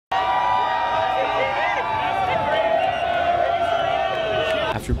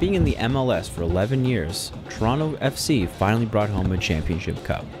After being in the MLS for 11 years, Toronto FC finally brought home a championship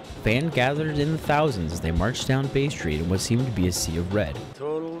cup. Fans gathered in the thousands as they marched down Bay Street in what seemed to be a sea of red.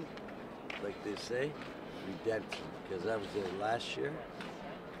 Total, like they say, redemption, because I was there last year,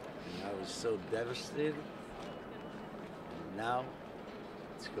 and I was so devastated, and now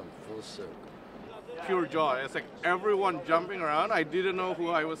it's come full circle. Pure joy. It's like everyone jumping around. I didn't know who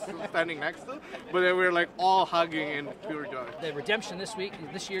I was standing next to, but they were like all hugging in pure joy. The redemption this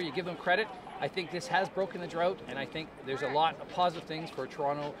year, you give them credit. I think this has broken the drought, and I think there's a lot of positive things for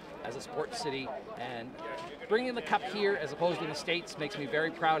Toronto as a sports city. And bringing the cup here as opposed to in the States makes me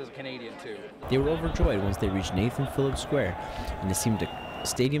very proud as a Canadian too. They were overjoyed once they reached Nathan Phillips Square, and it seemed a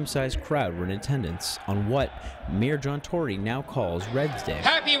stadium-sized crowd were in attendance on what Mayor John Tory now calls Reds Day.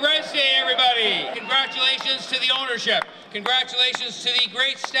 Happy Reds Day, everybody! Congratulations to the ownership. Congratulations to the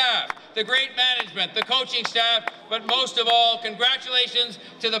great staff, the great management, the coaching staff, but most of all, congratulations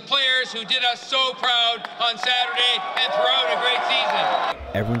to the players who did us so proud on Saturday and throughout a great season.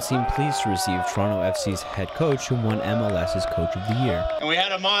 Everyone seemed pleased to receive Toronto FC's head coach, who won MLS's Coach of the Year. And we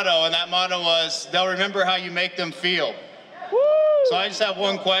had a motto, and that motto was, they'll remember how you make them feel. So I just have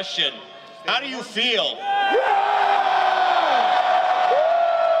one question. How do you feel?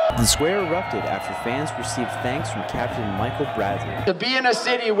 The square erupted after fans received thanks from Captain Michael Bradley. To be in a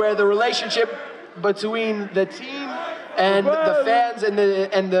city where the relationship between the team and the fans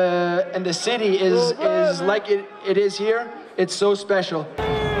and the city is like it is here, it's so special.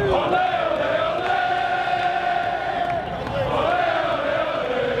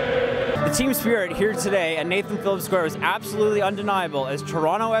 The team spirit here today at Nathan Phillips Square was absolutely undeniable as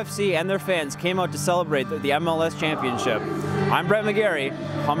Toronto FC and their fans came out to celebrate the MLS Championship. I'm Brett McGarry,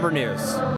 Humber News.